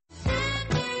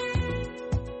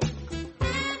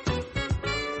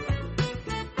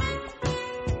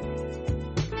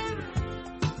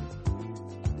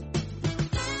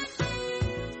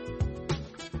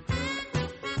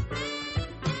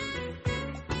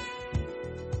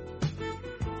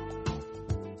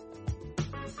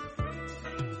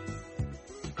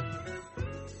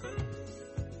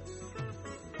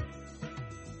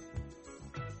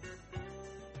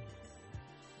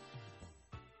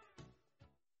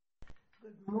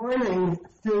Good morning,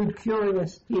 food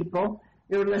curious people.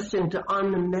 You're listening to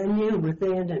On the Menu with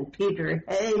Ann and Peter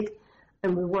Haig,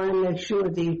 and we want to make sure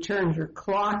that you turn your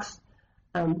clocks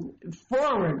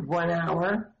forward 1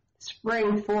 hour.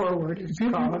 Spring forward, it's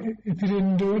called. If you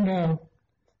didn't do it now.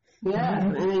 Yeah,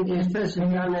 and then you're supposed to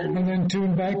done it. And then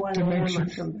tune back to make sure.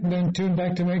 And then tune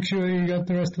back to make sure you got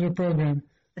the rest of the program.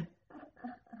 I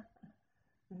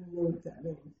don't know what that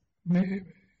means.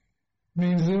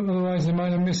 Means otherwise you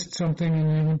might have missed something,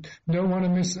 and you don't want to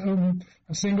miss a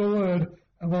single word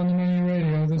of On the Menu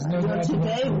Radio. There's no doubt.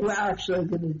 Today we're actually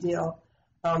going to deal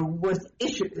with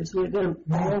issues. We're going to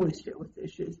always deal with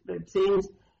issues, but it seems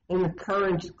in the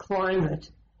current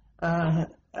climate,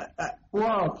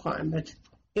 world climate,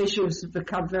 issues have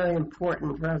become very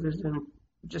important rather than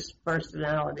just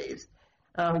personalities.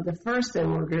 The first thing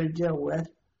we're going to deal with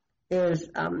is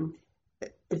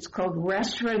it's called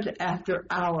Restaurant After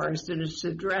Hours, that is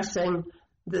addressing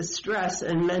the stress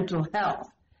and mental health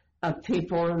of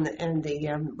people in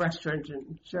the restaurant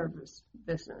and service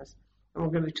business. And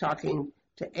we're going to be talking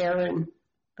to Erin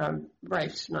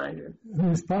Rife Snyder.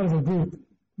 Who's part of a group.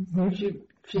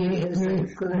 She is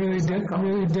really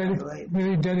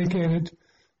dedicated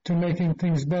to making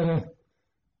things better.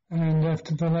 And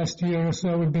after the last year or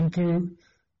so we've been through,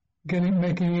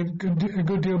 making it a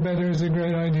good deal better is a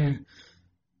great idea.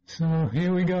 So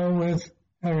here we go with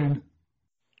Erin.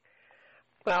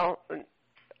 Well,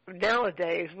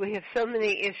 nowadays we have so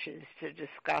many issues to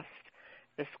discuss.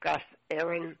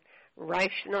 Erin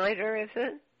Rife Snyder, is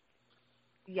it?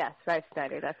 Yes, Rife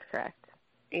Snyder, that's correct.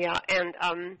 Yeah, and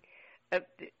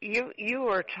you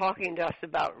were talking to us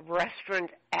about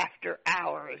Restaurant After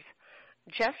Hours.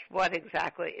 Just what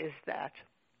exactly is that?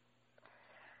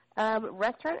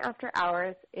 Restaurant After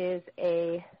Hours is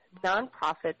a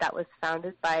nonprofit that was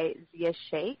founded by Zia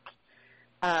Sheikh,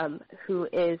 who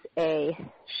is a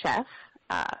chef,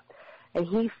 and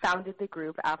he founded the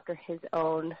group after his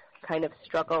own kind of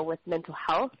struggle with mental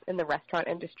health in the restaurant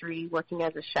industry, working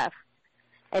as a chef.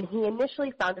 And he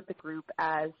initially founded the group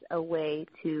as a way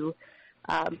to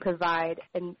provide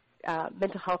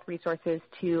mental health resources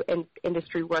to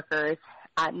industry workers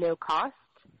at no cost.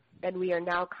 And we are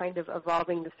now kind of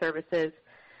evolving the services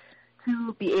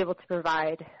to be able to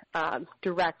provide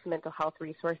direct mental health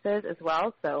resources as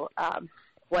well. So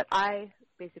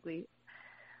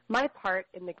my part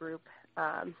in the group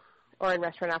or in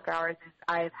Restaurant After Hours is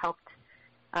I've helped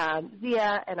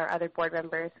Zia and our other board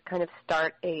members kind of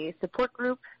start a support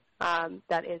group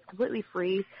that is completely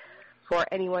free for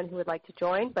anyone who would like to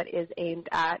join, but is aimed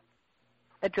at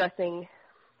addressing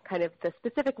kind of the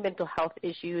specific mental health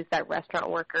issues that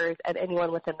restaurant workers and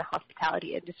anyone within the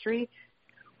hospitality industry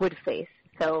would face.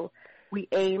 So we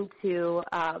aim to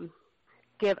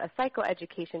give a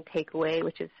psychoeducation takeaway,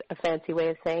 which is a fancy way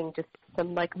of saying just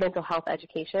some like mental health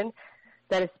education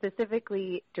that is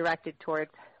specifically directed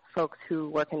towards folks who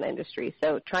work in the industry.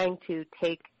 So trying to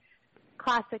take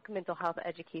classic mental health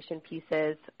education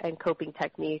pieces and coping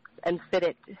techniques and fit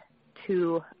it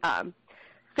to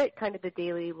fit kind of the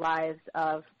daily lives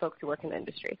of folks who work in the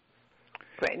industry.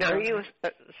 Right. Now, are you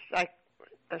a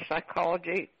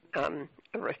psychology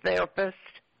or a therapist?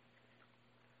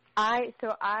 I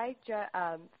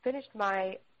finished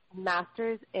my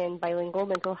master's in bilingual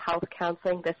mental health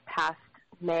counseling this past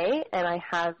May, and I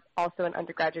have also an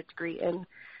undergraduate degree in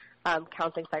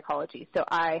counseling psychology. So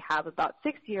I have about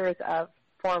 6 years of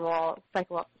formal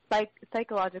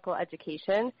psychological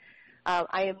education.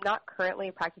 I am not currently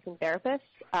a practicing therapist,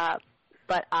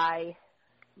 but I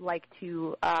like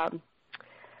to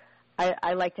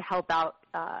I like to help out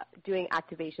doing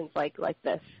activations like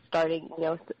this, starting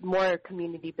more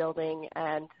community building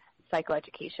and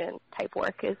psychoeducation type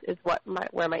work is where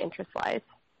my interest lies.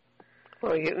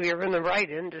 Well, you're in the right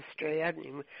industry. I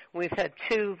mean, we've had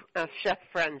two chef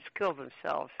friends kill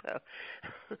themselves. So,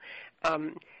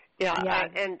 and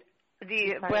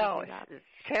it's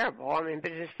terrible. I mean,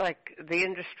 but it's like the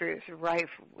industry is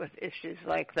rife with issues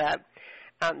like that.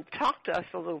 Talk to us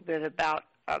a little bit about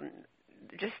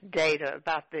just data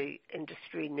about the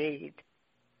industry need.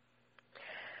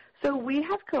 So we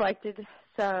have collected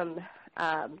some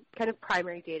kind of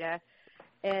primary data,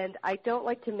 and I don't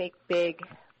like to make big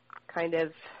kind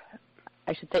of,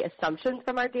 I should say, assumptions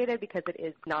from our data because it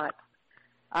is not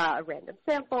a random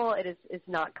sample. It is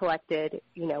not collected,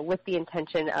 with the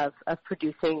intention of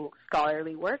producing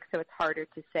scholarly work. So it's harder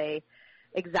to say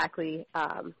exactly.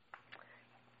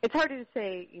 It's harder to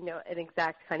say, an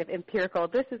exact kind of empirical.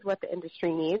 This is what the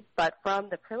industry needs. But from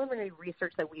the preliminary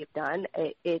research that we have done,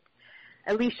 it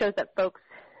at least shows that folks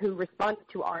who responded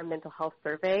to our mental health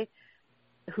survey,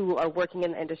 who are working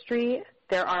in the industry,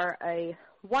 there are a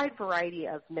wide variety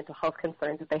of mental health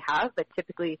concerns that they have, but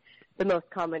typically the most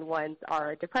common ones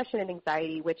are depression and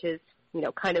anxiety, which is,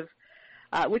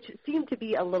 which seem to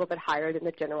be a little bit higher than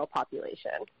the general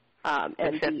population. And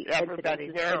the everybody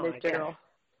now, in the general.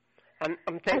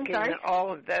 I'm thinking that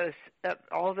all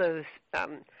those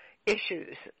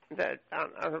issues that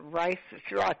are rife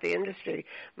throughout the industry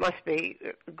must be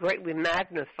greatly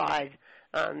magnified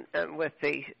with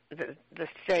the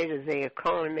state of the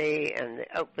economy and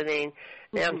the opening,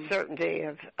 the uncertainty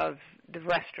of the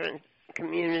restaurant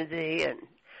community, and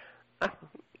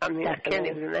Definitely. I can't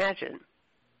even imagine.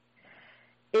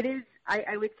 It is.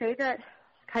 I would say that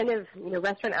kind of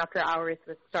restaurant after hours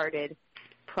was started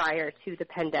prior to the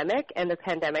pandemic, and the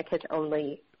pandemic has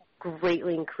only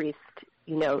greatly increased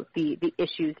the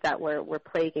issues that were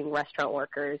plaguing restaurant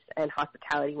workers and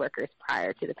hospitality workers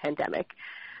prior to the pandemic.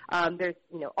 There's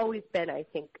always been, I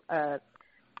think, a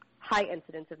high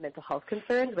incidence of mental health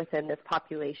concerns within this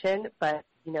population, but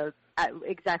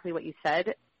exactly what you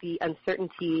said, the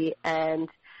uncertainty and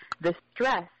the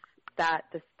stress that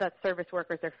service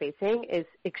workers are facing is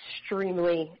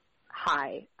extremely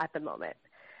high at the moment.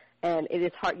 And it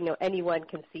is hard, anyone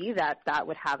can see that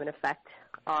would have an effect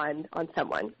on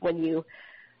someone. When your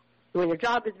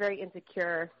job is very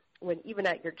insecure, when even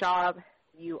at your job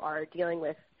you are dealing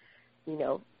with,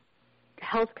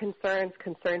 health concerns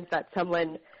that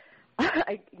someone,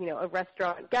 a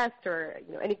restaurant guest or,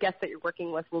 any guest that you're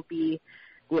working with will be,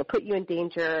 put you in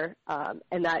danger,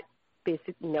 and that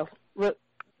basically,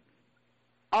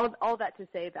 all that to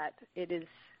say that it is,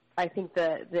 I think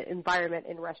the environment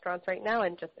in restaurants right now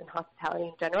and just in hospitality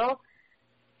in general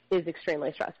is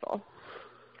extremely stressful.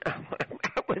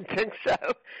 I would think so.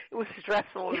 It was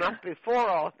stressful enough before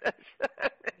all this.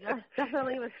 Yes,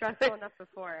 definitely was stressful enough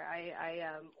before. I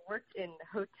worked in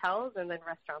hotels and then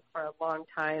restaurants for a long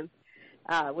time,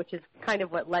 which is kind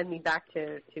of what led me back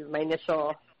to my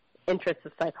initial interest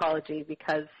of psychology,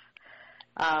 because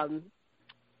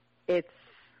it's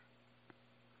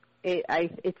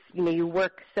you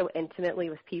work so intimately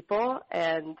with people,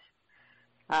 and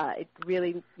it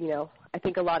really, I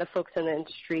think a lot of folks in the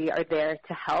industry are there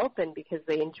to help and because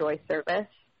they enjoy service.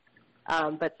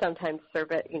 But sometimes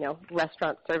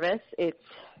restaurant service,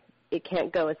 it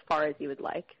can't go as far as you would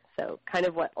like. So kind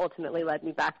of what ultimately led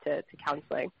me back to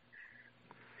counseling.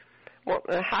 Well,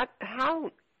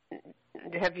 how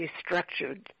have you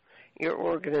structured your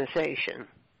organization?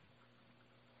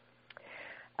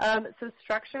 So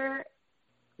structure,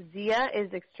 Zia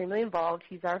is extremely involved.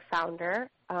 He's our founder.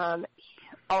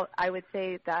 I would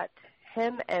say that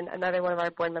him and another one of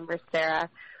our board members, Sarah,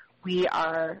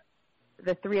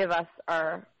 the three of us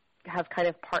have kind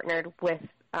of partnered with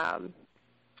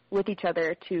each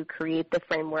other to create the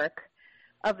framework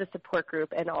of the support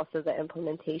group and also the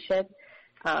implementation.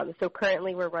 So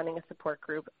currently we're running a support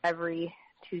group every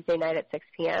Tuesday night at 6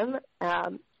 p.m.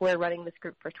 We're running this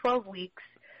group for 12 weeks,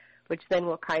 which then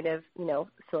will kind of,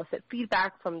 solicit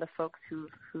feedback from the folks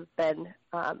who've been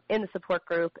in the support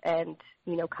group and,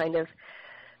 kind of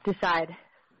decide,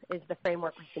 is the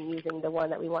framework we've been using the one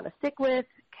that we want to stick with?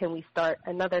 Can we start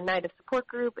another night of support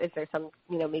group? Is there some,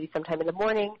 maybe sometime in the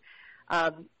morning?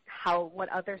 What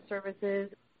other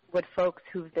services would folks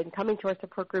who've been coming to our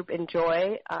support group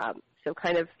enjoy? So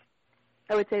kind of,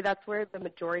 I would say that's where the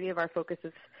majority of our focus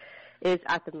is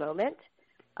at the moment.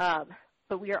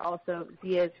 But we are also,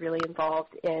 Zia is really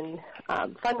involved in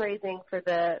fundraising for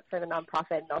the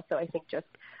nonprofit, and also I think just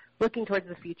looking towards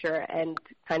the future and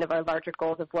kind of our larger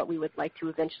goals of what we would like to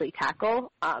eventually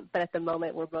tackle. But at the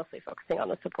moment, we're mostly focusing on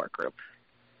the support group.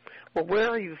 Well, where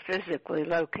are you physically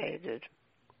located?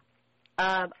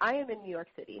 I am in New York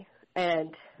City,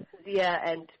 and Zia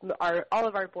and all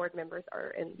of our board members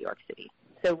are in New York City.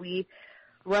 So we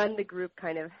run the group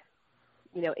kind of,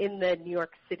 in the New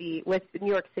York City, with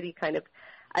New York City kind of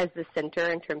as the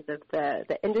center in terms of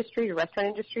the industry, the restaurant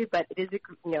industry, but it is,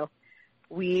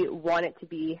 we want it to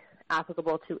be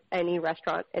applicable to any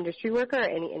restaurant industry worker or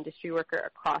any industry worker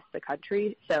across the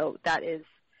country. So that is,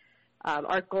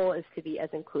 our goal is to be as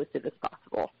inclusive as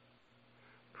possible.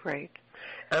 Great.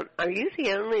 Are you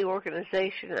the only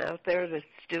organization out there that's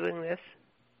doing this?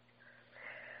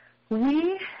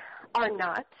 We are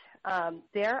not.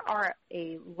 There are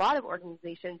a lot of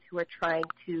organizations who are trying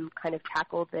to kind of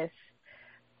tackle this,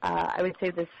 I would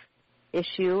say, this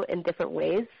issue in different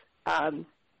ways.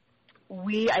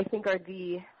 We, I think, are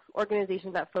the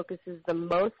organization that focuses the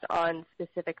most on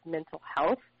specific mental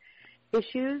health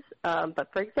issues. But,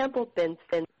 for example,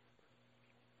 Benson.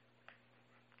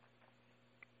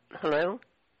 Hello?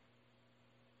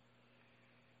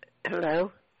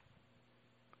 Hello?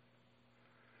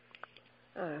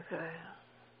 Okay.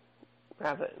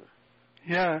 Robert.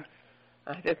 Yeah.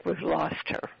 I think we've lost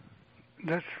her.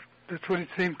 That's what it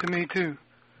seemed to me too.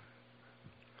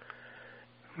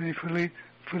 I mean, if we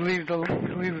leave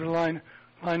the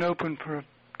line open for a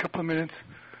couple of minutes,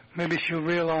 maybe she'll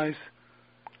realize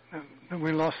that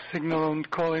we lost signal and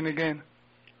call in again.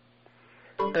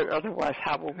 And otherwise,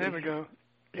 how will There we go.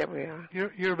 There we are.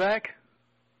 You're back?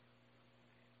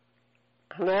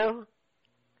 Hello?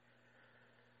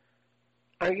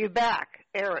 Are you back,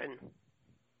 Aaron?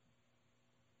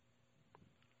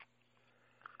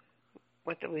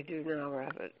 What do we do now,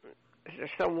 Rabbit? Is there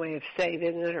some way of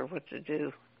saving it, or what to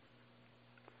do?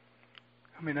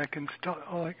 I mean, I can stop.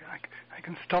 Oh, I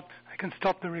can stop. I can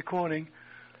stop the recording,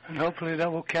 and hopefully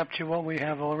that will capture what we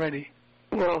have already.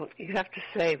 Well, you have to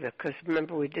save it, because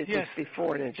remember we did Yes. this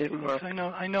before and it didn't work. Yes,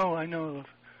 I know. Love.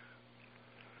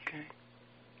 Okay.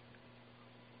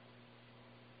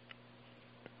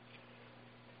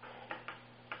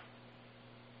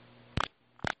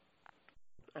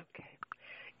 Okay.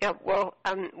 Yeah, well,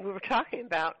 we were talking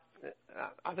about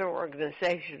other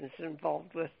organizations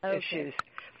involved with issues.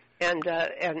 And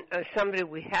somebody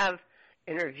we have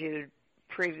interviewed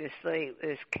previously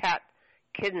is Kat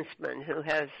Kinsman, who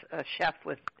has a Chef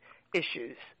with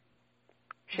Issues.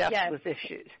 Chefs Yes. with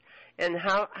Issues. And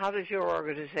how does your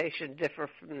organization differ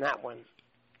from that one?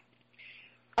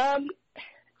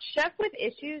 Chef with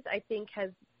Issues, I think,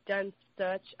 has done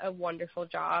such a wonderful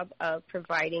job of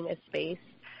providing a space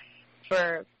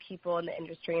for people in the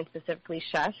industry, and specifically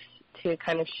chefs, to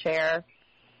kind of share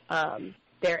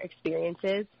their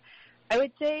experiences. I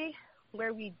would say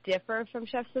where we differ from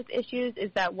Chefs with Issues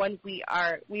is that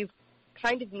we've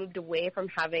kind of moved away from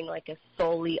having like a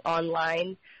solely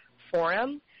online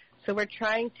forum. So we're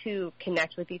trying to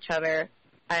connect with each other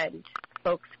and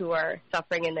folks who are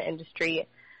suffering in the industry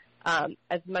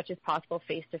as much as possible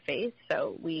face to face.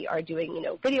 So we are doing,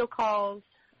 video calls,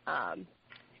 trying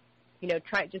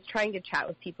to chat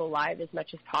with people live as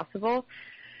much as possible.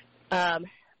 I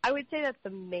would say that's the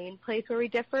main place where we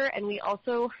differ, and we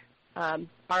also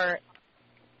are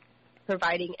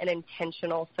providing an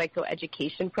intentional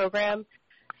psychoeducation program.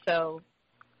 So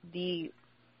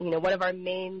one of our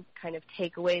main kind of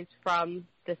takeaways from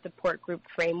the support group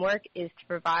framework is to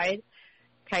provide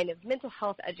kind of mental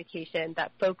health education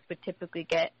that folks would typically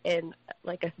get in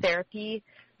like a therapy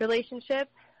relationship,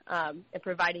 and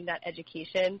providing that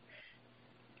education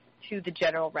to the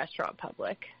general restaurant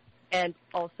public, and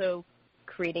also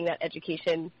creating that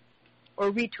education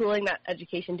or retooling that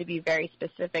education to be very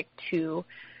specific to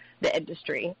the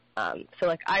industry. So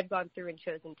like I've gone through and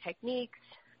chosen techniques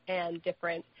and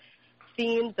different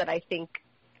themes that I think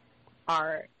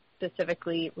are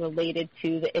specifically related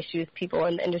to the issues people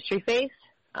in the industry face,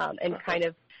 and kind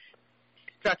of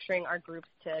structuring our groups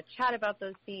to chat about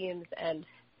those themes and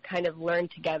kind of learn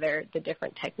together the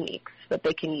different techniques that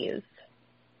they can use.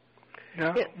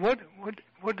 Now, what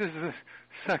does the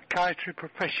psychiatry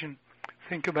profession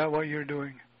think about what you're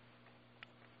doing?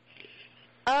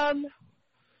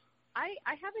 I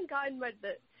haven't gotten much.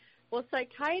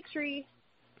 Psychiatry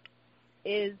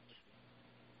is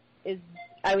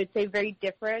I would say very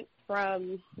different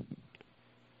from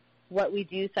what we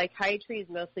do. Psychiatry is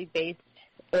mostly based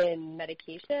in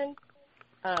medication,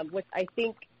 which I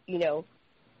think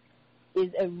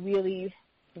is a really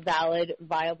valid,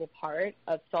 viable part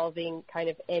of solving kind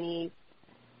of any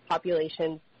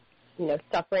population,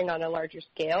 suffering on a larger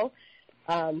scale.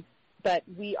 But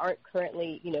we aren't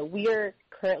currently, we are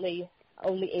currently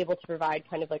only able to provide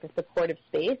kind of like a supportive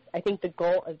space. I think the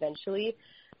goal eventually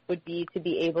would be to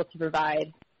be able to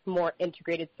provide more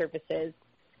integrated services.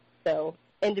 So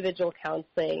individual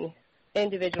counseling,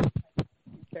 individual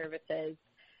services,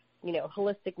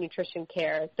 holistic nutrition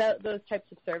care, those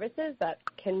types of services that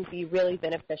can be really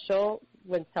beneficial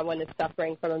when someone is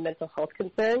suffering from a mental health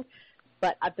concern.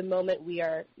 But at the moment we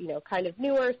are, kind of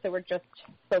newer, so we're just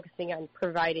focusing on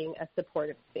providing a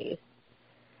supportive space.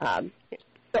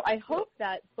 So I hope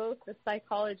that both the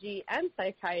psychology and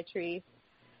psychiatry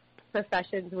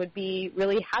professions would be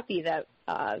really happy that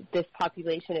this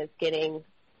population is getting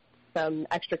some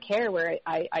extra care, where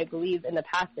I believe in the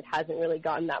past it hasn't really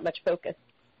gotten that much focus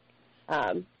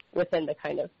within the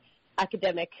kind of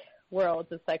academic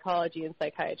worlds of psychology and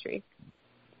psychiatry.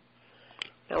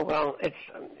 Oh, well, it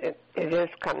is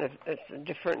kind of it's a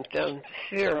different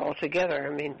sphere altogether. I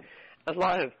mean, a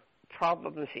lot of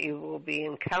problems that you will be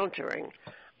encountering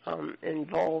are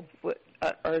involved with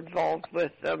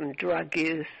drug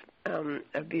use,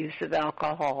 abuse of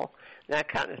alcohol, that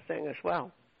kind of thing as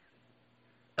well.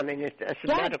 I mean, it's a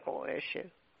medical issue.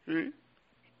 Hmm?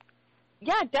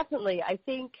 Yeah, definitely. I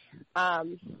think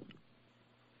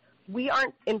we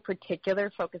aren't in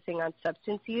particular focusing on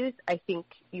substance use. I think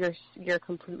you're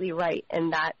completely right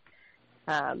in that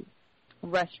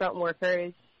restaurant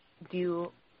workers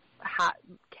can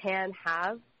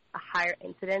have a higher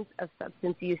incidence of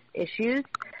substance use issues,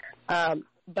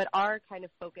 but our kind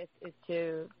of focus is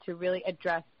to really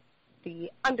address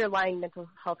the underlying mental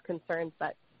health concerns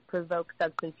that provoke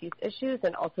substance use issues,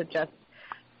 and also just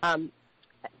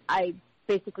I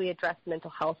basically address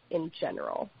mental health in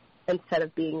general instead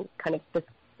of being kind of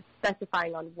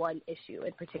specifying on one issue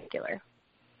in particular.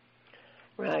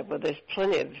 Right. Well, there's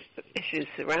plenty of issues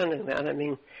surrounding that. I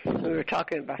mean, we were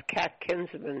talking about Kat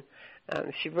Kinserman.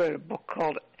 She wrote a book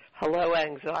called Hello,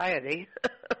 Anxiety.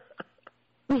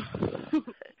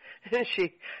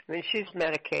 She's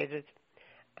medicated.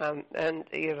 And,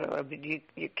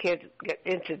 you can't get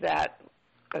into that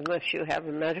unless you have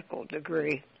a medical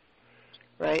degree,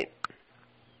 right?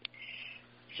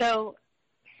 So,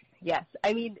 yes.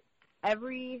 I mean, I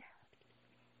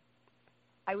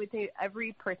would say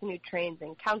every person who trains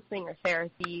in counseling or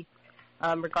therapy,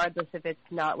 regardless if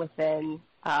it's not within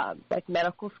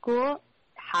medical school,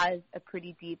 has a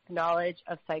pretty deep knowledge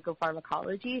of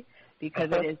psychopharmacology, because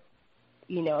it is,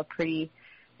 a pretty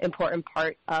important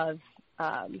part of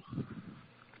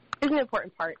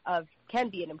can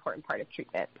be an important part of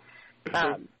treatment.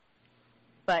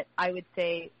 But I would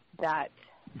say that,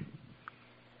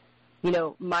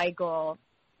 my goal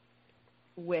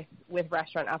with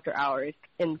Restaurant After Hours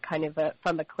in kind of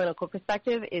from a clinical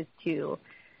perspective is to,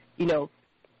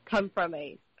 come from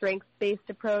a strengths-based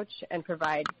approach and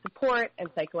provide support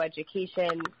and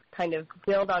psychoeducation, kind of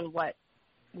build on what,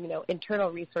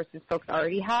 internal resources folks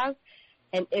already have.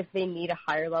 And if they need a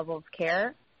higher level of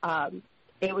care,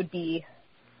 it would be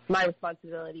my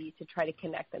responsibility to try to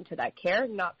connect them to that care,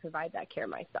 not provide that care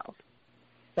myself.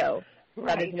 So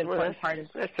that is an important part of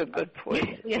That's a good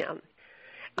point. Yeah.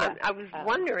 I was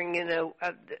wondering,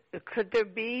 could there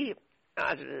be,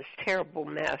 out of this terrible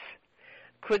mess,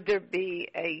 could there be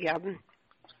a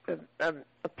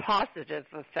positive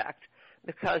effect?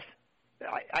 Because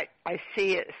I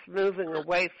see it's moving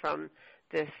away from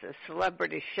this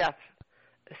celebrity chef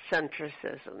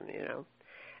centricism,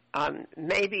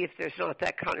 maybe if there's not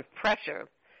that kind of pressure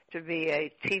to be a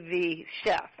TV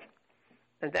chef,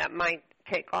 and that might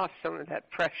take off some of that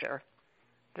pressure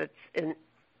that's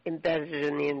embedded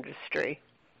in the industry.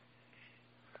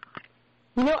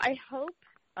 I hope,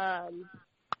 I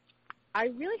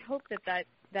really hope that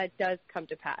does come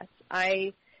to pass.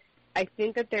 I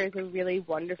think that there's a really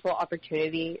wonderful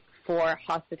opportunity for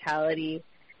hospitality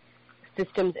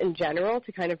systems in general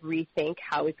to kind of rethink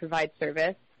how we provide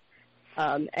service.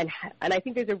 And I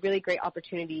think there's a really great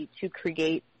opportunity to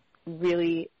create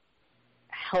really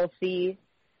healthy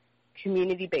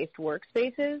community-based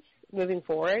workspaces moving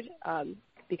forward,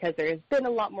 because there has been a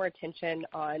lot more attention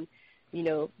on,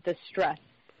 the stress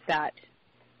that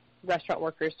restaurant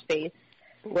workers face,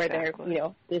 where there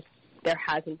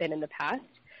hasn't been in the past.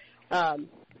 And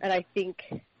I think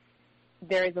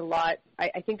there is a lot.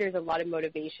 I think there's a lot of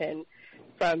motivation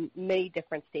from many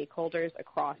different stakeholders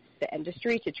across the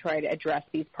industry to try to address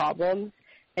these problems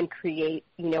and create,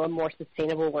 a more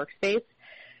sustainable workspace.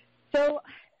 So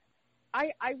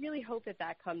I really hope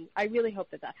that comes. I really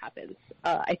hope that happens.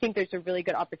 I think there's a really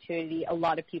good opportunity. A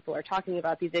lot of people are talking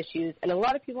about these issues, and a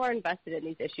lot of people are invested in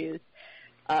these issues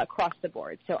across the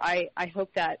board. So I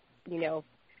hope that,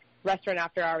 Restaurant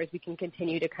After Hours, we can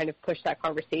continue to kind of push that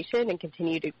conversation and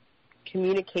continue to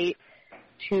communicate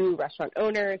to restaurant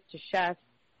owners, to chefs,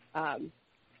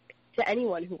 to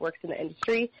anyone who works in the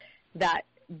industry, that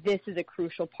this is a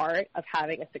crucial part of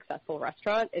having a successful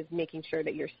restaurant, is making sure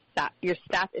that your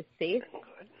staff is safe.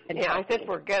 And healthy. I think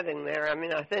we're getting there.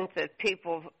 I think that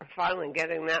people are finally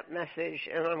getting that message,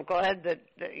 and I'm glad that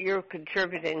you're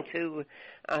contributing to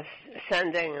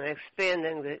sending and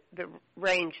expanding the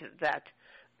range of that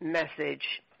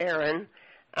message, Erin.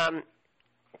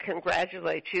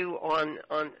 Congratulate you on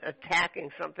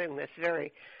attacking something that's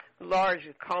very large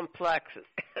and complex,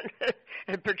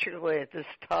 and particularly at this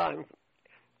time,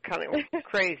 kind of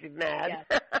crazy mad.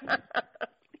 Yes.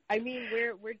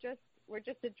 We're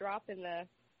just a drop in the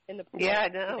pool. Yeah, I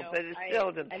know, but it's still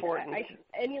important.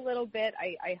 Any little bit,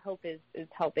 I hope is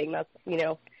helping.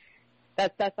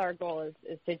 That's our goal,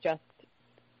 is to just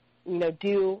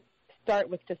start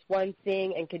with just one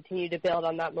thing and continue to build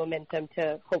on that momentum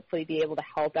to hopefully be able to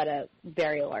help at a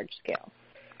very large scale.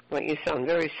 Well, you sound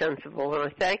very sensible, and I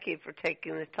thank you for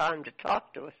taking the time to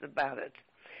talk to us about it.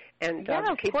 And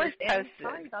keep us posted.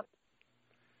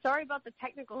 Sorry about the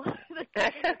technical.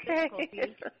 That's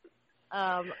okay.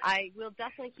 I will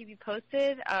definitely keep you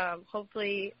posted.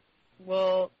 Hopefully,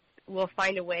 we'll we'll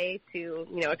find a way to,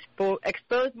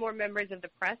 expose more members of the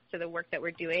press to the work that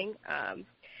we're doing.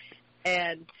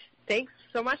 And thanks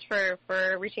so much for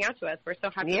reaching out to us. We're so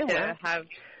happy to have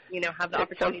the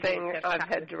opportunity. It's something I've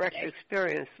had direct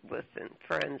experience with and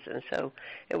friends, and so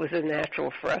it was a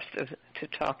natural for us to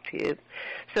talk to you.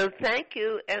 So thank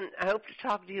you, and I hope to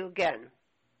talk to you again.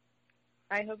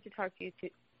 I hope to talk to you too.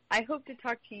 I hope to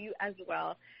talk to you as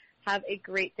well. Have a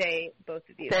great day, both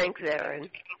of you. Thanks, Erin.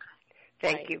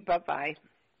 Thank you. Bye-bye.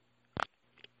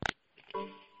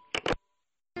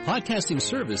 Podcasting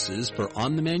services for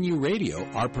On the Menu Radio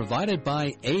are provided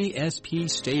by ASP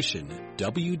Station,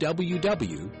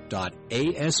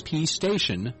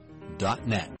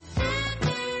 www.aspstation.net.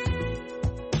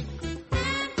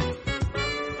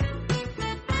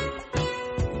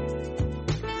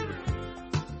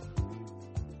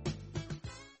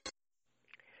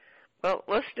 Well,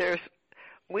 listeners,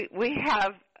 we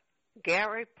have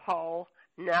Gary Paul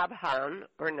Nabhan,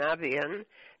 or Nabian,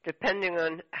 depending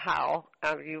on how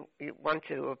you want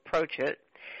to approach it,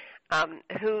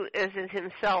 who is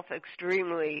himself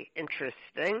extremely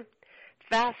interesting,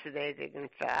 fascinating, in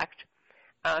fact.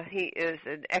 He is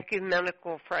an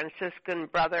ecumenical Franciscan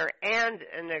brother and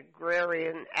an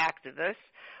agrarian activist,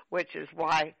 which is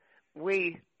why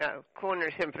we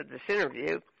cornered him for this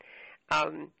interview.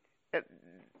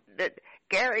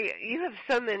 Gary, you have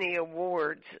so many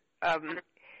awards.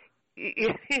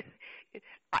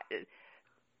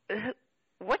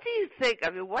 What do you think? I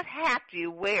mean, what hat do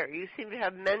you wear? You seem to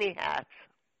have many hats.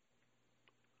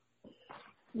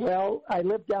 Well, I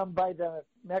live down by the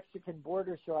Mexican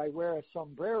border, so I wear a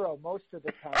sombrero most of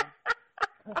the time.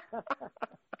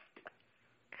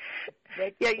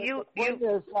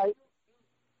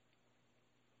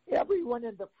 Everyone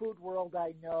in the food world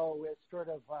I know is sort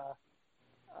of a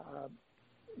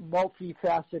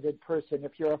multifaceted person.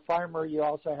 If you're a farmer, you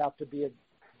also have to be a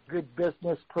good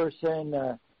business person,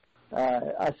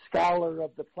 a scholar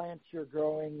of the plants you're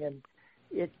growing, and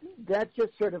that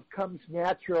just sort of comes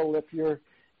natural if you're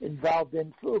involved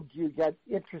in food. You get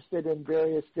interested in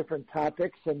various different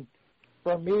topics, and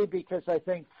for me, because I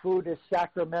think food is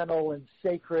sacramental and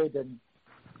sacred and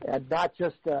not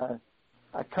just a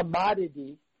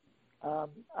commodity,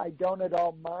 I don't at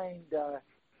all mind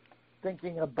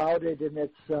thinking about it in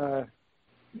its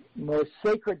most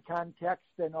sacred context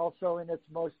and also in its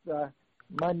most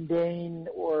mundane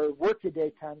or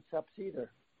workaday concepts either.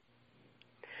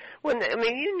 Well, I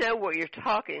mean, you know what you're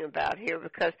talking about here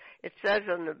because it says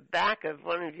on the back of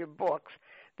one of your books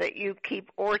that you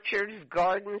keep orchards,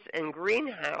 gardens, and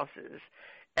greenhouses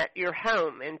at your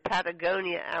home in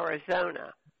Patagonia,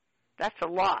 Arizona. That's a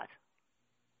lot.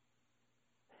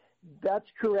 That's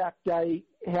correct. I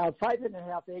have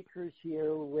 5.5 acres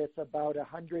here with about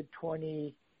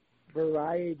 120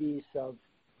 varieties of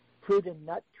fruit and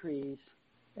nut trees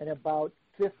and about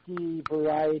 50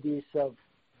 varieties of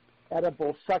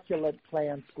edible succulent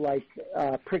plants like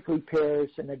prickly pears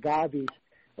and agaves,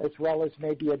 as well as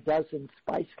maybe a dozen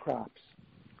spice crops.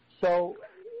 So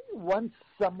once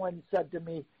someone said to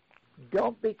me,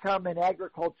 don't become an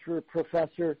agriculture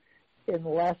professor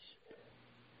unless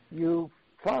you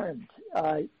farmed.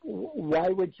 Why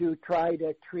would you try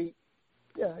to treat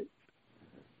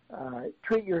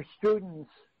your students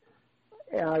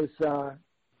as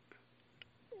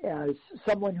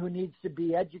someone who needs to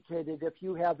be educated if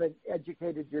you haven't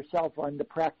educated yourself on the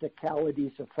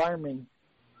practicalities of farming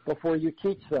before you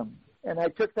teach them? And I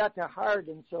took that to heart,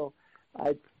 and so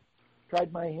I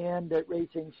tried my hand at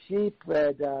raising sheep,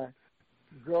 at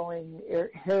growing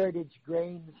heritage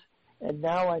grains, and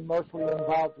now I'm mostly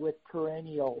involved with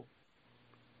perennial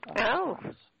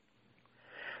crops.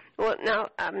 Well, now,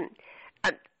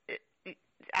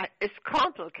 it's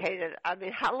complicated. I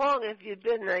mean, how long have you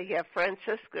been a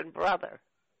Franciscan brother?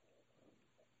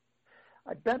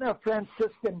 I've been a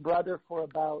Franciscan brother for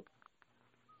about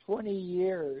 20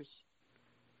 years,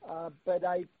 but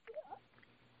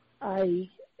I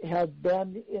have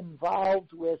been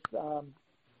involved with,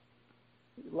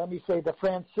 let me say, the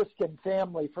Franciscan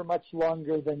family for much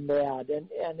longer than that.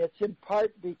 And it's in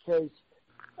part because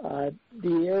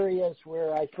the areas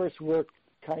where I first worked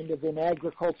kind of in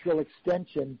agricultural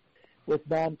extension with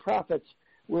nonprofits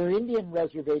were Indian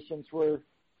reservations where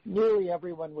nearly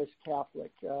everyone was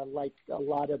Catholic, like a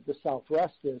lot of the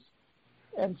Southwest is.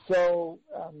 And so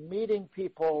meeting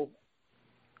people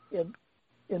in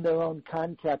their own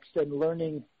context and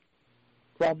learning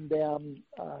from them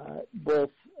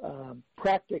both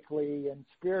practically and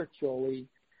spiritually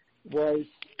was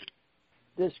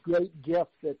this great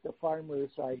gift that the farmers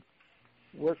I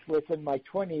worked with in my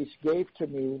 20s gave to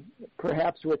me,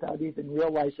 perhaps without even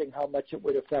realizing how much it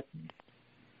would affect me.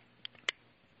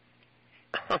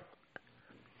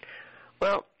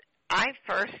 Well, I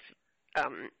first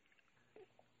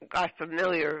got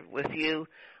familiar with you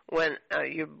when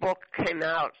your book came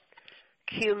out,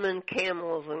 Cumin,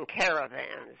 Camels, and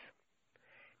Caravans.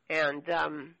 And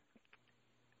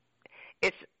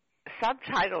it's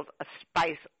subtitled A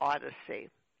Spice Odyssey.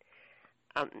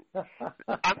 I'm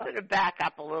going to back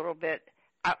up a little bit.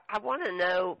 I want to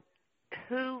know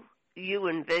who you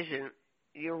envision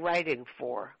you're writing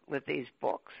for with these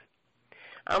books.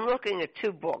 I'm looking at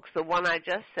two books. The one I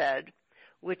just said,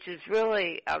 which is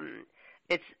really,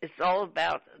 it's all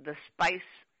about the spice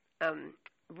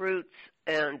roots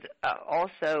and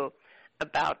also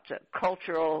about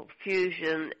cultural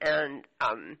fusion and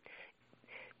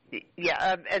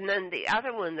and then the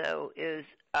other one though is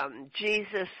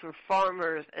Jesus for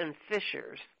Farmers and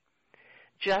Fishers,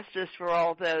 Justice for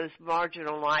All Those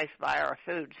Marginalized by Our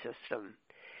Food System.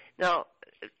 Now,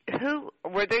 who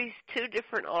were these two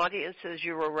different audiences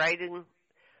you were writing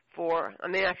for? I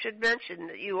mean, I should mention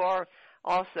that you are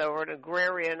also an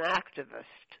agrarian activist.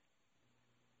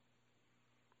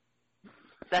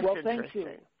 That's well, interesting. Thank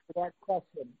you for that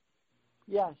question.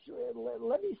 Yes,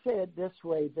 let me say it this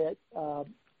way, that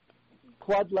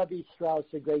Claude Lévi-Strauss,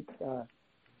 a great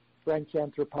French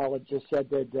anthropologist, said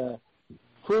that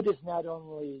food is not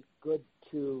only good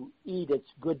to eat, it's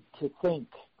good to think.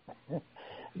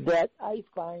 That I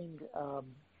find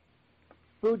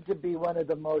food to be one of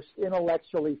the most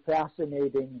intellectually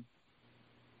fascinating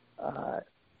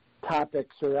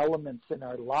topics or elements in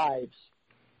our lives.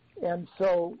 And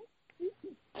so,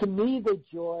 to me, the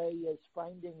joy is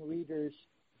finding readers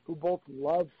who both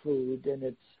love food and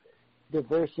its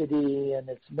diversity and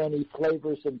its many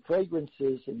flavors and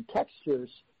fragrances and textures,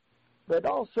 but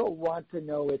also want to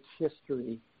know its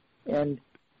history and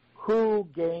who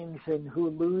gains and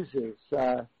who loses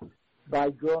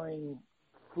by growing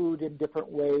food in different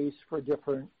ways for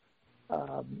different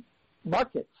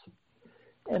markets.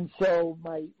 And so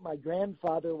my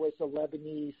grandfather was a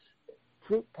Lebanese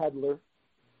fruit peddler,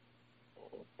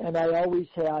 and I always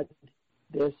had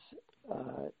this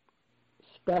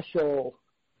special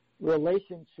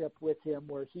relationship with him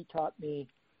where he taught me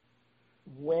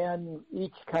when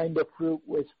each kind of fruit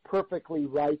was perfectly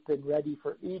ripe and ready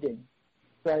for eating.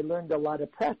 So I learned a lot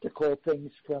of practical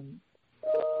things from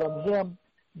him,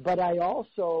 but I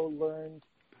also learned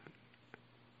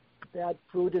that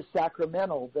food is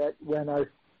sacramental, that when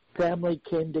our family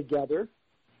came together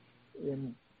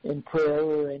in prayer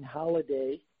or in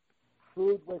holiday,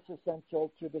 food was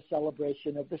essential to the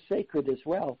celebration of the sacred as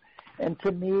well. And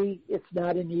to me, it's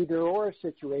not an either-or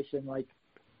situation, like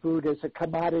food is a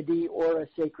commodity or a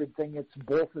sacred thing. It's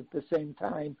both at the same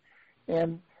time.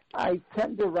 And I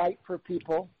tend to write for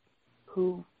people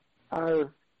who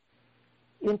are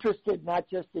interested not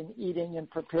just in eating and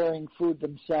preparing food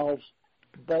themselves,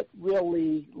 but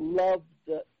really love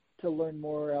to learn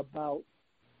more about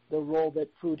the role that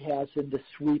food has in the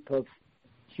sweep of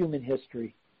human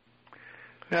history.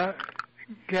 Now,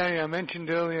 Gary, I mentioned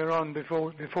earlier on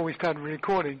before we started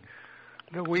recording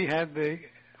that we had the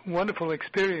wonderful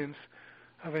experience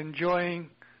of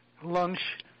enjoying lunch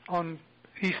on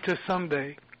Easter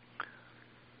Sunday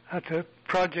at a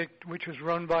project which was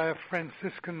run by a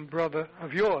Franciscan brother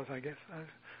of yours, I guess. I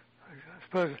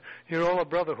suppose you're all a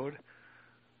brotherhood.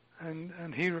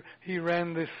 And he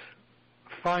ran this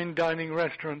fine dining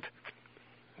restaurant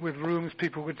with rooms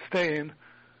people could stay in.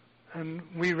 And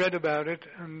we read about it,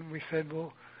 and we said,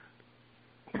 well,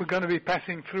 we're going to be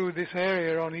passing through this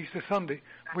area on Easter Sunday.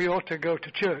 We ought to go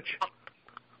to church.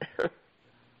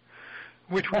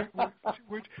 which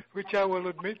I will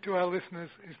admit to our listeners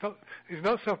is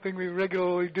not something we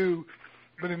regularly do,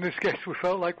 but in this case we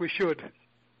felt like we should.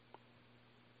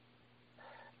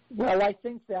 Well, I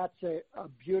think that's a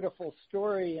beautiful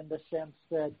story in the sense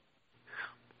that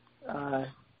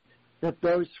that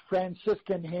those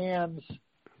Franciscan hands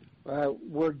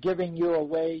were giving you a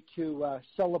way to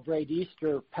celebrate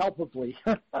Easter palpably.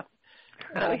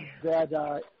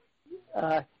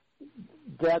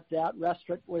 That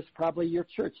restaurant was probably your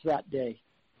church that day.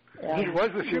 And, it was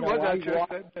our church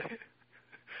that day.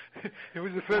 It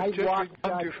was the first church we'd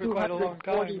come to for quite a long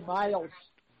time.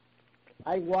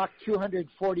 I walked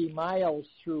 240 miles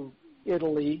through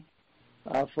Italy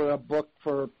for a book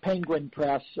for Penguin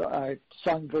Press,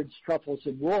 Songbirds, Truffles,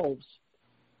 and Wolves,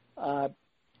 on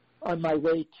my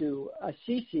way to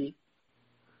Assisi.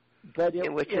 But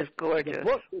which is gorgeous.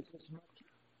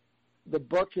 The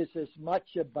book is as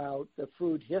much about the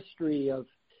food history of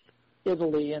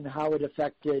Italy and how it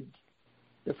affected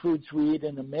the foods we eat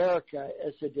in America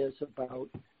as it is about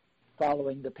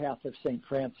following the path of St.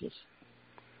 Francis.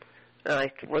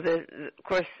 Right. Well, of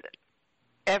course,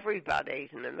 everybody,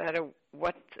 no matter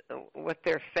what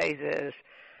their faith is,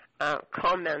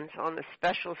 comments on the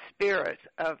special spirit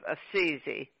of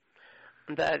Assisi.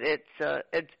 That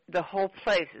it's the whole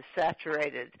place is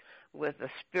saturated with a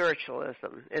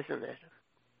spiritualism, isn't it?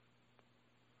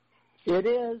 It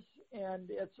is, and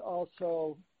it's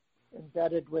also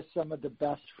embedded with some of the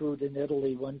best food in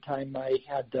Italy. One time I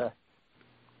had the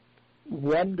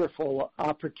wonderful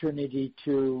opportunity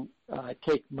to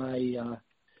take my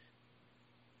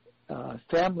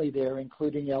family there,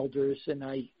 including elders, and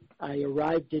I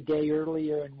arrived a day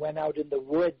earlier and went out in the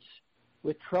woods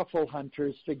with truffle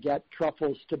hunters to get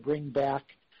truffles to bring back.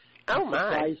 Oh, my.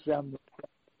 Surprise them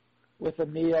with a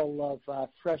meal of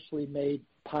freshly made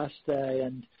pasta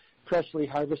and freshly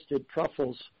harvested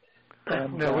truffles.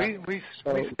 And, no, we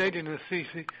stayed in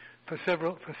Assisi for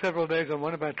several days on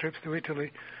one of our trips to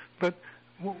Italy, but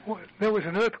there was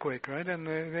an earthquake, right? And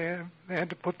they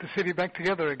had to put the city back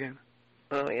together again.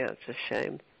 Oh yeah, it's a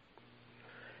shame.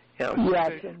 Yeah.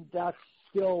 Yes, and that's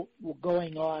still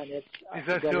going on. Is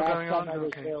that still going on?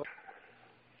 Okay.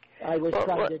 I was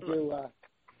trying to do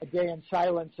a day in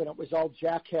silence, and it was all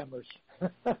jackhammers.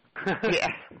 Yeah.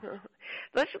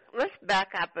 Let's back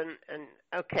up and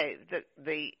okay,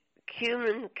 the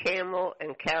Cumin, Camel,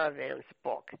 and Caravans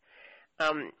book.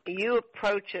 You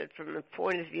approach it from the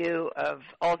point of view of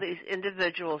all these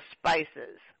individual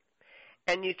spices,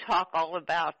 and you talk all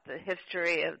about the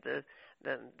history of the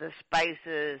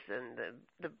spices and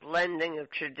the blending of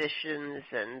traditions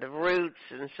and the roots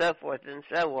and so forth and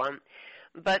so on.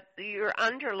 But your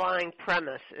underlying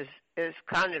premise is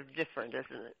kind of different,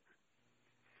 isn't it?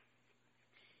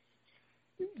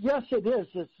 Yes, it is.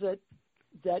 It's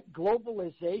that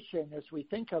globalization, as we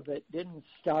think of it, didn't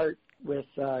start with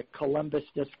Columbus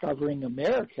discovering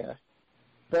America,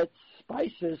 but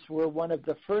spices were one of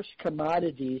the first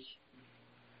commodities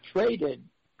traded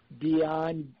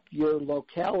beyond your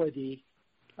locality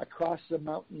across the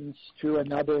mountains to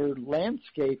another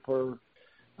landscape or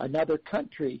another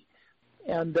country.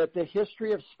 And that the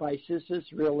history of spices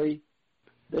is really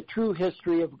the true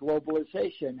history of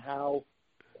globalization, how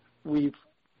we've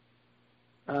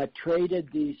traded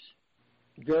these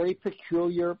very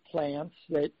peculiar plants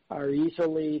that are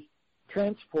easily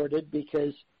transported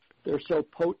because they're so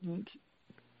potent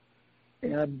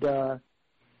and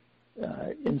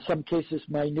in some cases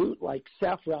minute, like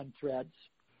saffron threads,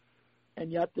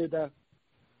 and yet they're the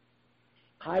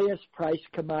highest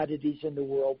priced commodities in the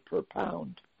world per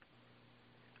pound.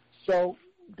 So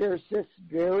there's this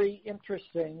very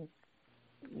interesting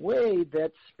way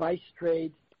that spice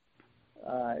trade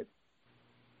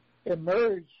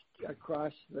emerged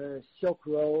across the Silk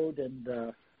Road and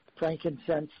the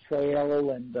frankincense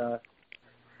trail and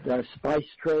the spice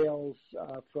trails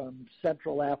from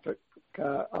Central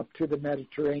Africa up to the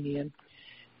Mediterranean.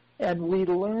 And we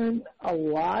learn a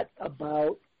lot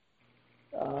about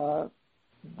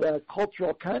the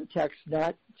cultural context,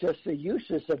 not just the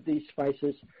uses of these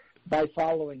spices, by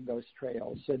following those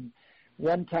trails. And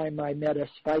one time I met a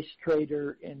spice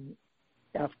trader in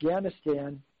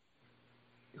Afghanistan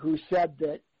who said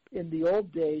that in the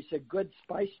old days, a good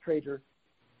spice trader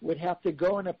would have to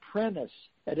go and apprentice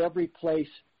at every place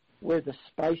where the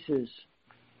spices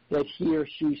that he or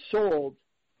she sold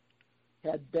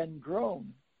had been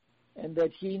grown, and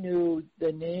that he knew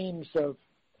the names of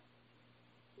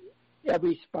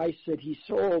every spice that he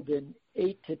sold in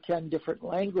 8 to 10 different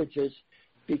languages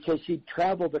because he'd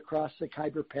traveled across the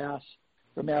Khyber Pass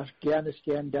from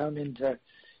Afghanistan down into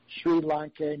Sri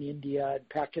Lanka and India and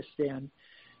Pakistan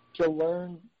to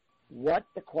learn what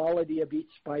the quality of each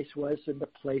spice was in the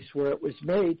place where it was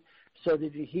made so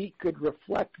that he could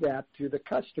reflect that to the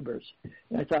customers.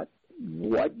 And I thought,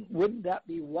 wouldn't that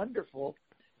be wonderful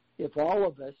if all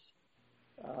of us,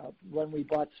 when we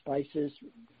bought spices,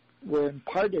 were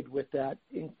imparted with that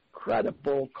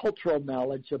incredible cultural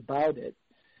knowledge about it,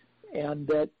 and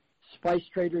that spice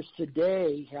traders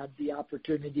today had the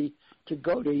opportunity to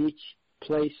go to each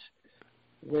place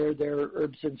where their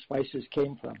herbs and spices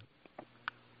came from.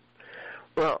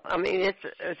 Well, I mean,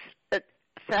 it's a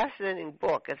fascinating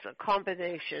book. It's a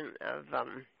combination of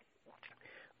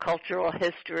cultural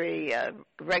history,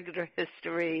 regular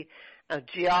history,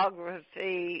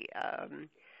 geography,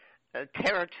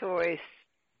 territory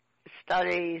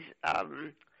studies,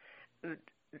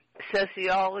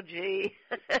 sociology.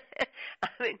 I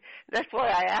mean, that's why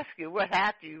I ask you, what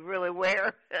hat do you really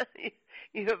wear?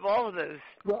 You have all of those.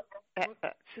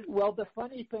 Well, the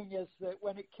funny thing is that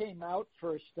when it came out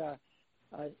first,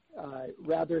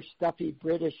 rather stuffy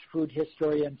British food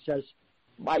historian says,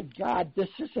 "My God, this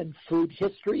isn't food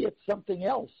history, it's something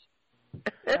else."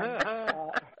 And,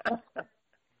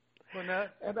 And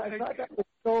I thought that was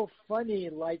so funny,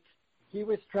 like he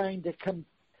was trying to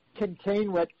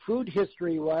contain what food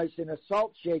history was in a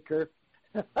salt shaker,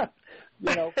 and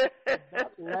not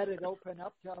let it open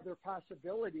up to other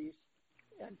possibilities.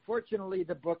 And fortunately,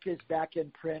 the book is back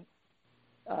in print,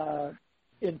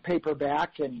 in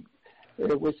paperback, and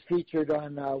it was featured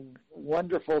on a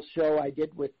wonderful show I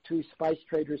did with two spice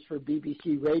traders for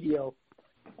BBC Radio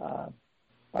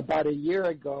about a year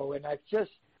ago, and I've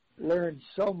just learned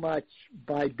so much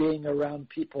by being around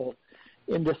people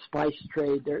in the spice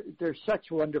trade. They're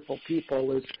such wonderful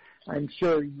people, as I'm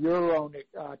sure your own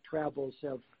travels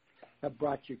have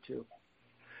brought you to.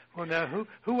 Well, now,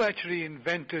 who actually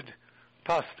invented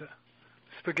pasta,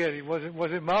 spaghetti? Was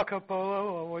it Marco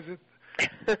Polo, or was it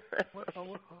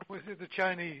the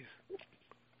Chinese?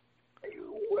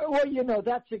 Well,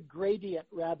 that's a gradient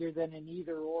rather than an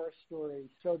either-or story.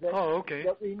 So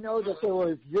that we know that there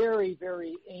were very,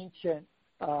 very ancient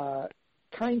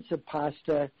kinds of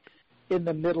pasta in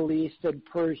the Middle East and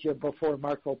Persia before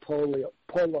Marco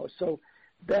Polo. So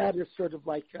that is sort of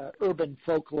like urban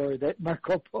folklore that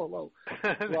Marco Polo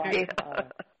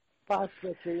brought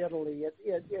pasta to Italy.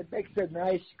 It makes a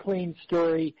nice, clean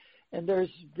story, and there's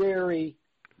very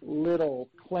little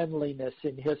cleanliness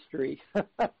in history.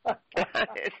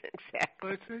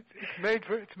 Exactly.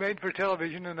 It's made for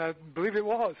television, and I believe it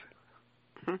was.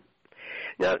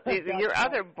 Now, your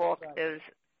other book is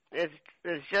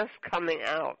just coming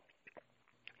out,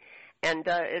 and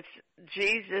it's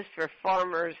Jesus for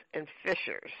Farmers and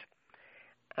Fishers,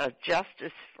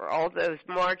 Justice for All Those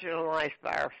Marginalized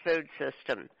by Our Food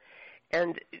System.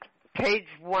 And page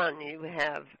 1, you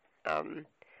have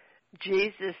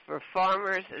Jesus for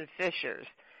Farmers and Fishers.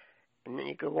 And then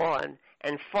you go on.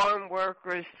 And farm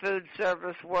workers, food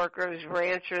service workers,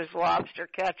 ranchers, lobster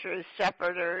catchers,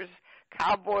 shepherders,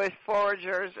 cowboys,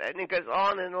 foragers, and it goes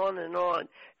on and on and on.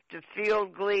 To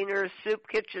field gleaners, soup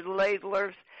kitchen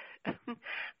ladlers.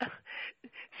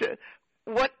 So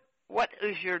what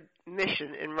is your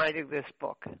mission in writing this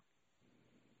book?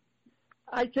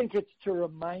 I think it's to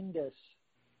remind us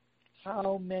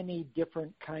how many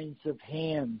different kinds of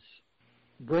hands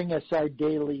bring us our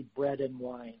daily bread and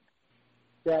wine.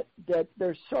 That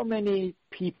there's so many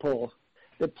people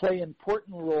that play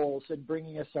important roles in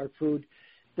bringing us our food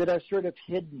that are sort of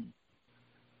hidden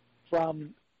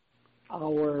from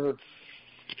our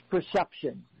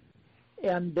perception,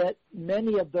 and that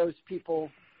many of those people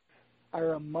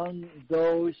are among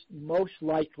those most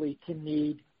likely to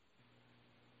need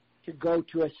to go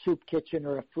to a soup kitchen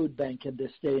or a food bank in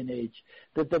this day and age.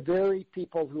 That the very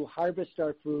people who harvest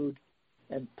our food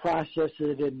and process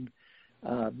it in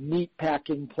a meat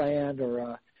packing plant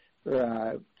or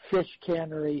a fish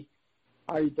cannery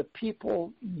are the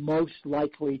people most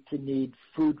likely to need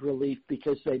food relief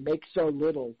because they make so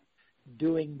little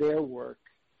doing their work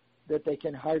that they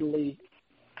can hardly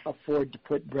afford to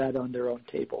put bread on their own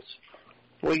tables.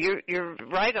 Well, you're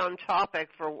right on topic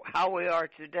for how we are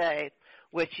today,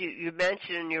 which you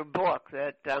mentioned in your book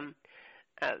that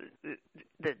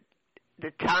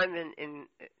the time in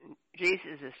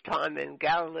Jesus' time in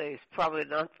Galilee is probably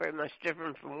not very much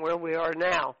different from where we are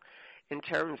now in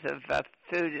terms of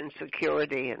food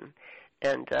insecurity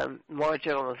and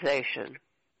marginalization.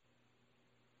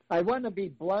 I want to be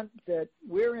blunt that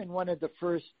we're in one of the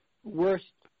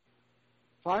worst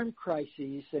farm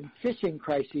crises and fishing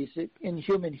crises in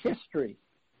human history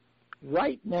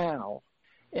right now.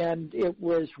 And it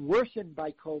was worsened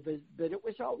by COVID, but it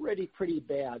was already pretty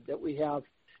bad that we have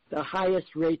the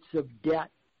highest rates of debt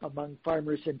among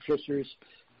farmers and fishers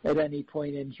at any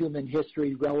point in human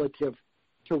history relative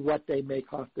to what they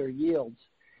make off their yields.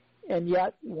 And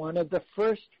yet one of the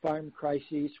first farm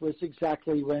crises was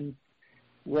exactly when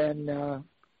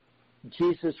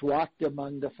Jesus walked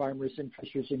among the farmers and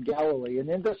fishers in Galilee. And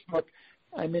in this book,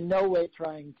 I'm in no way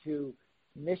trying to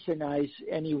missionize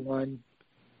anyone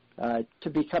to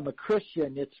become a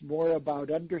Christian. It's more about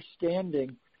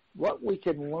understanding what we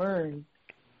can learn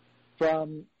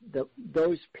from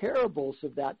those parables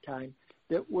of that time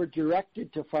that were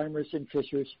directed to farmers and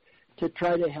fishers to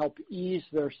try to help ease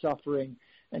their suffering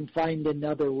and find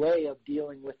another way of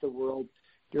dealing with the world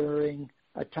during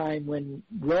a time when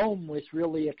Rome was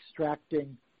really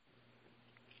extracting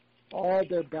all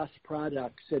their best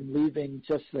products and leaving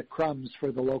just the crumbs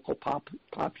for the local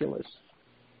populace.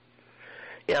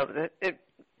 Yeah,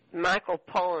 Michael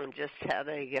Pollan just had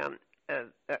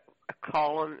a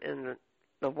column in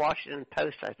the Washington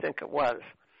Post, I think it was,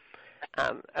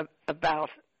 about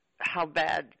how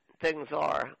bad things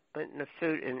are in the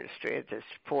food industry at this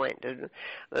point. And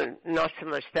not so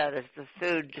much that as the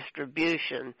food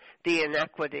distribution, the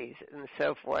inequities, and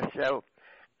so forth. So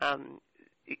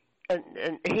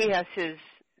and he has his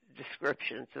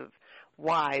descriptions of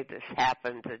why this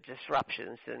happened, the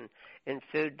disruptions in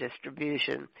food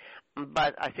distribution.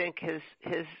 But I think his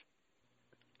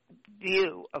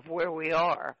view of where we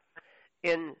are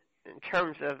in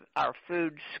terms of our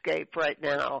foodscape right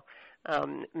now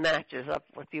matches up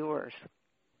with yours.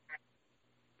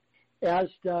 As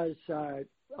does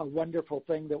a wonderful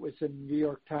thing that was in New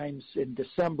York Times in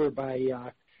December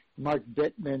by Mark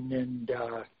Bittman and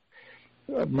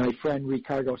my friend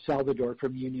Ricardo Salvador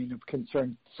from Union of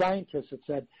Concerned Scientists. It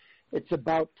said it's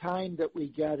about time that we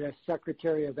get a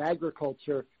Secretary of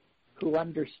Agriculture who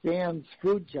understands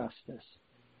food justice,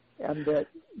 and that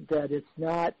it's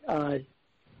not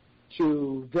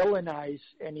to villainize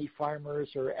any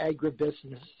farmers or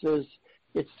agribusinesses.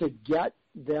 It's to get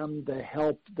them the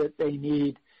help that they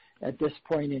need at this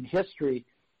point in history.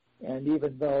 And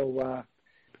even though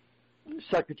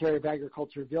Secretary of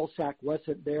Agriculture Vilsack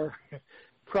wasn't their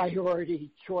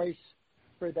priority choice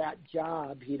for that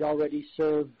job, he'd already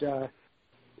served,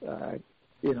 over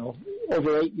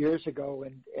 8 years ago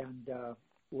and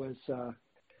was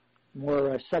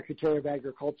more a Secretary of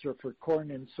Agriculture for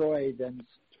corn and soy than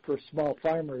for small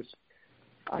farmers.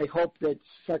 I hope that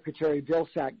Secretary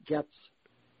Vilsack gets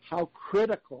how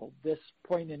critical this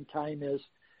point in time is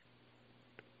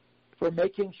for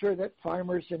making sure that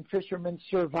farmers and fishermen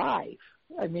survive.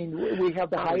 I mean, we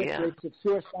have the highest rates of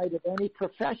suicide of any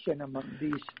profession among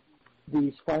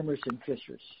these farmers and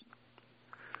fishers.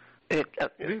 Be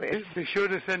sure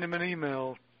to send him an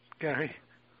email, Gary.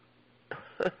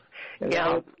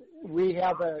 We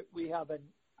have an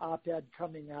op-ed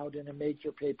coming out in a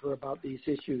major paper about these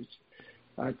issues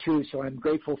too. So I'm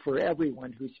grateful for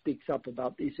everyone who speaks up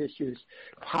about these issues.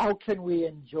 How can we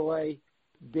enjoy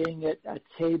being at a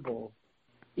table,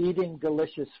 eating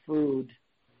delicious food,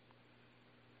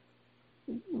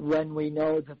 when we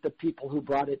know that the people who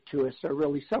brought it to us are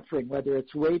really suffering, whether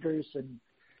it's waiters and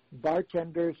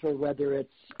bartenders or whether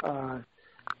it's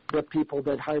the people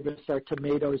that harvest our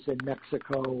tomatoes in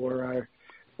Mexico or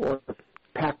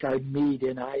pack our meat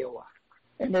in Iowa.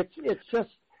 And it's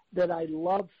just that I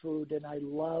love food and I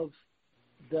love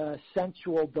the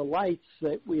sensual delights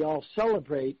that we all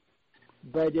celebrate.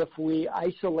 But if we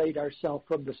isolate ourselves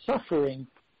from the suffering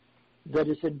that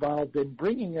is involved in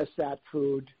bringing us that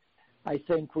food, I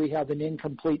think we have an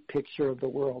incomplete picture of the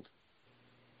world.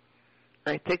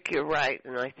 I think you're right,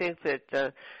 and I think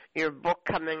that your book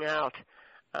coming out,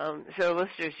 so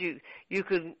listeners, you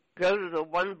could go to the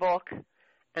one book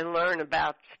and learn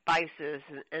about spices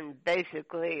and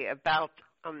basically about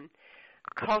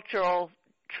cultural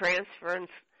transference,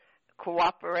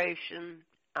 cooperation,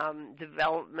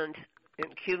 development in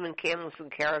human camels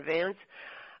and caravans.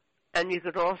 And you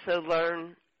could also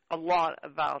learn a lot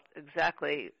about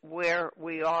exactly where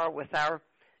we are with our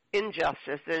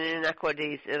injustice and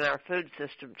inequities in our food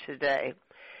system today.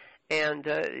 And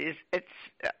it's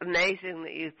amazing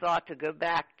that you thought to go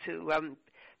back to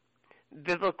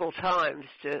biblical times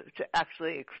to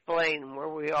actually explain where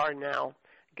we are now,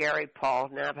 Gary Paul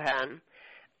Nabhan.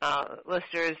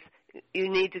 Listeners, you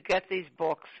need to get these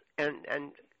books and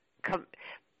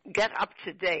get up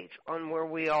to date on where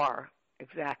we are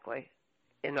exactly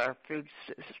in our food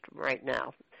system right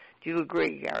now. Do you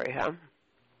agree, Gary, huh?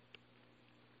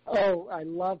 Oh, I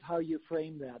love how you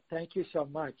frame that. Thank you so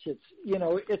much.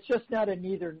 It's just not an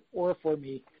either or for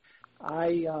me.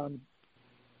 I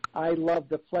love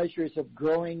the pleasures of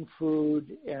growing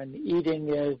food and eating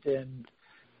it and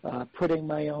putting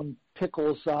my own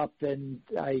pickles up, and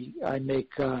I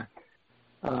make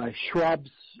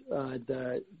shrubs,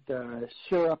 the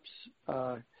syrups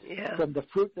from the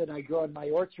fruit that I grow in my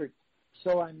orchard.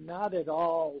 So I'm not at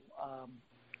all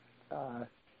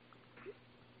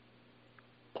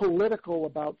political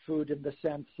about food in the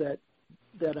sense that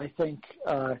I think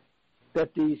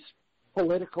that these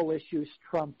political issues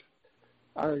trump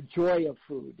our joy of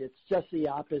food. It's just the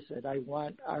opposite. I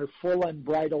want our full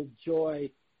unbridled joy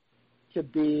to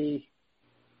be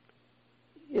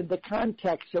in the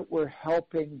context that we're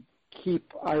helping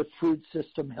keep our food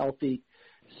system healthy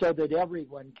so that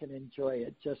everyone can enjoy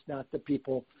it, just not the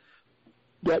people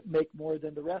that make more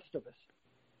than the rest of us.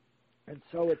 And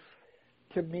so it's,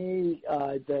 to me,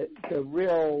 the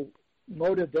real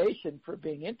motivation for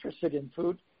being interested in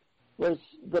food was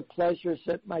the pleasures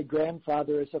that my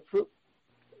grandfather as a fruit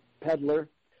peddler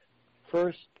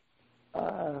first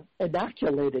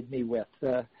inoculated me with.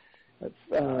 The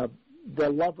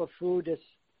love of food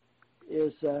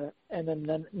is an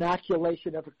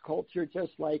inoculation of a culture,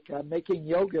 just like making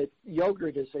yogurt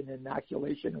is an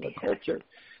inoculation of a culture.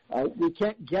 We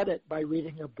can't get it by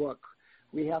reading a book.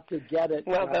 We have to get it.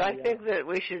 Well, but I think that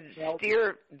we should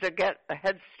steer, to get a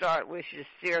head start, we should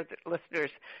steer the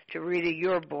listeners to reading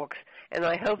your books. And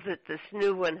I hope that this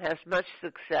new one has much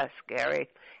success, Gary.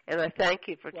 And I thank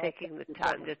you for taking the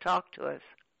time to talk to us.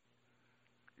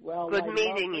 Well, good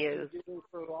meeting you.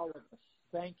 For all of us.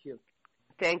 Thank you.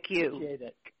 Thank you. Appreciate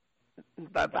it.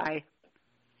 Bye-bye.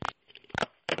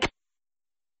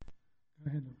 Go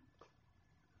ahead.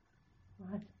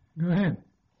 What? Go ahead.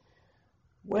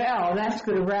 Well, that's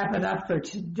going to wrap it up for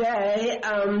today.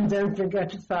 Don't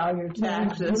forget to file your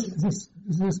taxes. This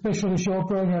is a specially short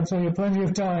program, so you have plenty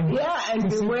of time. Yeah, and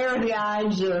beware the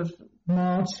eyes of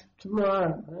March.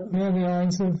 Tomorrow. Yeah, the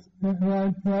eyes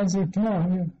of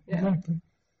tomorrow. Yeah, exactly.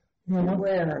 Yeah,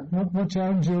 beware. Watch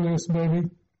out, Julius, baby.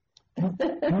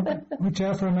 Watch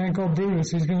out for a man called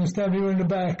Brutus. He's going to stab you in the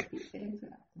back.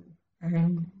 Exactly.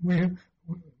 And we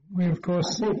of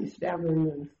course. I think he stabbed him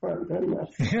in the front, didn't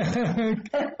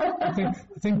I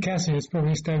think Cassius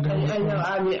probably stabbed him in the front. I know.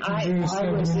 I mean, I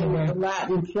was in a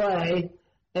Latin play,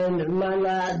 and my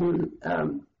Latin.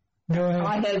 Go ahead.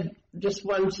 I had just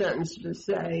one sentence to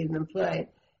say in the play.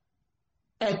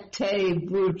 Et te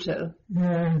brute. Yeah.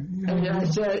 And I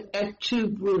said, et tu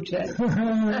brute.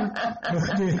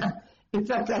 In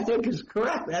fact, I think it's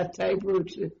correct, et te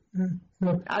brute.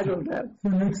 I don't know. So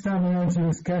next time we answer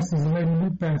this guest is Lady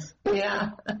Macbeth.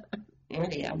 Yeah.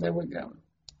 Anyhow, there we go.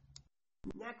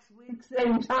 Next week,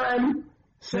 same time,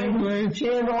 same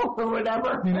channel or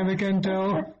whatever. You never can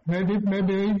tell. Maybe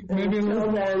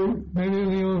you'll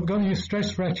have got your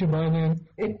stress fracture by then.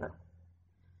 Yeah.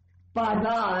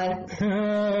 Bye-bye.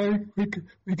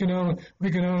 We can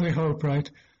only hope,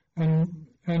 right? And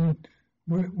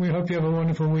we hope you have a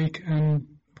wonderful week. And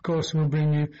of course, we'll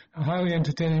bring you a highly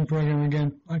entertaining program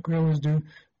again, like we always do,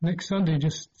 next Sunday,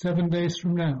 just 7 days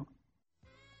from now.